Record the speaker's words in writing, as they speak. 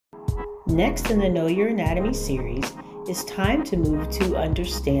Next in the Know Your Anatomy series, it's time to move to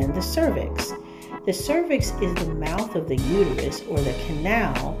understand the cervix. The cervix is the mouth of the uterus, or the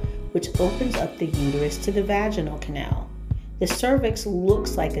canal, which opens up the uterus to the vaginal canal. The cervix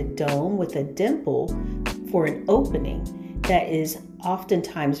looks like a dome with a dimple for an opening that is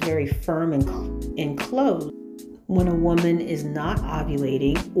oftentimes very firm and closed when a woman is not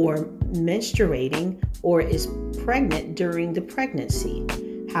ovulating or menstruating or is pregnant during the pregnancy.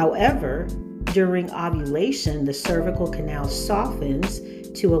 However, during ovulation, the cervical canal softens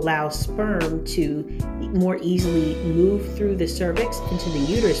to allow sperm to more easily move through the cervix into the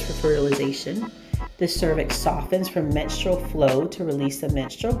uterus for fertilization. The cervix softens from menstrual flow to release the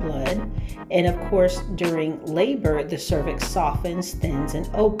menstrual blood. And of course, during labor, the cervix softens, thins, and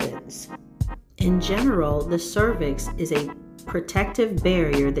opens. In general, the cervix is a protective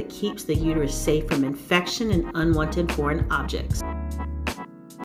barrier that keeps the uterus safe from infection and unwanted foreign objects.